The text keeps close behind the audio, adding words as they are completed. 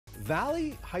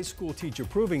Valley High School teacher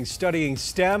proving studying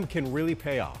STEM can really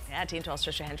pay off. Yeah, Team 12's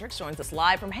Trisha Hendricks joins us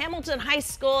live from Hamilton High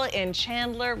School in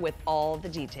Chandler with all the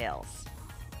details.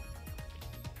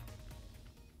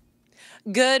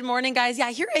 Good morning, guys.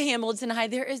 Yeah, here at Hamilton High,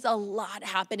 there is a lot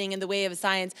happening in the way of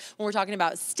science when we're talking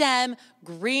about STEM,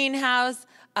 greenhouse,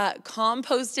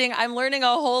 composting. I'm learning a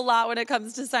whole lot when it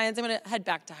comes to science. I'm going to head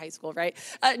back to high school, right?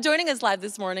 Joining us live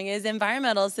this morning is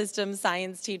environmental systems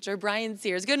science teacher Brian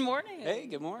Sears. Good morning. Hey,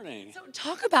 good morning. So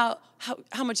talk about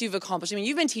how much you've accomplished. I mean,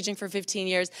 you've been teaching for 15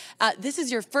 years. This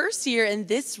is your first year in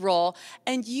this role,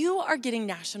 and you are getting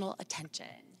national attention.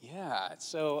 Yeah,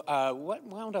 so what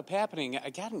wound up happening, I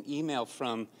got an email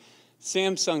from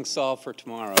Samsung Solve for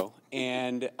Tomorrow,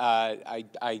 and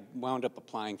I wound up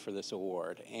applying for this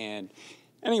award. And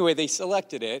anyway, they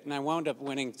selected it, and I wound up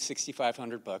winning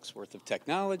 $6,500 worth of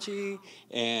technology,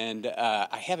 and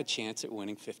I have a chance at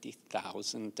winning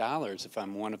 $50,000 if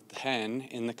I'm one of 10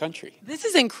 in the country. This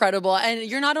is incredible, and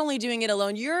you're not only doing it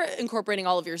alone, you're incorporating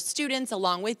all of your students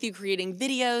along with you, creating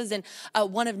videos, and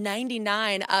one of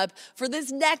 99 up for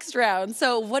this next round.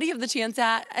 So what do you have the chance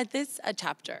at this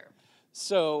chapter?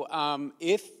 So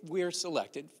if we're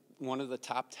selected, one of the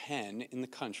top 10 in the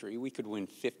country, we could win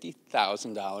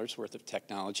 $50,000 worth of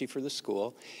technology for the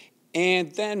school,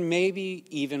 and then maybe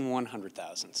even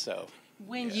 $100,000. So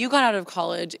when you got out of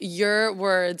college, your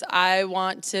words, I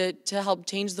want to help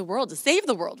change the world, to save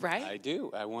the world, right? I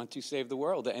do. I want to save the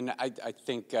world, and I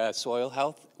think soil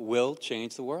health will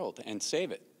change the world and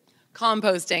save it.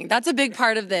 Composting, that's a big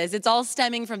part of this. It's all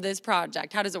stemming from this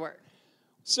project. How does it work?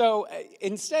 So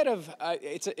instead of,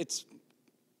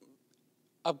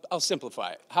 I'll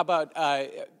simplify it. How about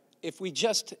if we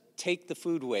just take the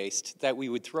food waste that we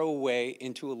would throw away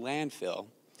into a landfill,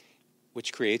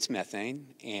 which creates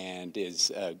methane and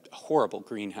is a horrible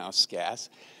greenhouse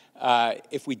gas,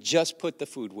 if we just put the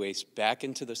food waste back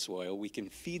into the soil, we can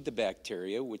feed the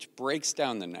bacteria, which breaks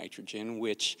down the nitrogen,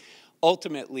 which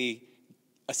ultimately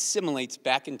assimilates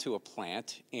back into a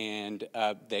plant, and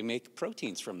they make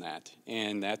proteins from that,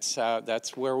 and that's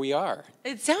where we are.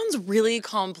 It sounds really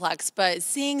complex, but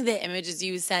seeing the images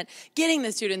you sent, getting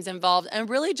the students involved, and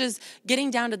really just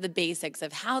getting down to the basics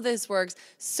of how this works,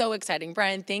 so exciting.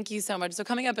 Brian, thank you so much. So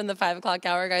coming up in the 5 o'clock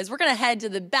hour, guys, we're going to head to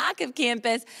the back of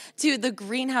campus to the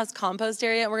greenhouse compost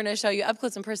area, and we're going to show you up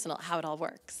close and personal how it all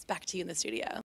works. Back to you in the studio.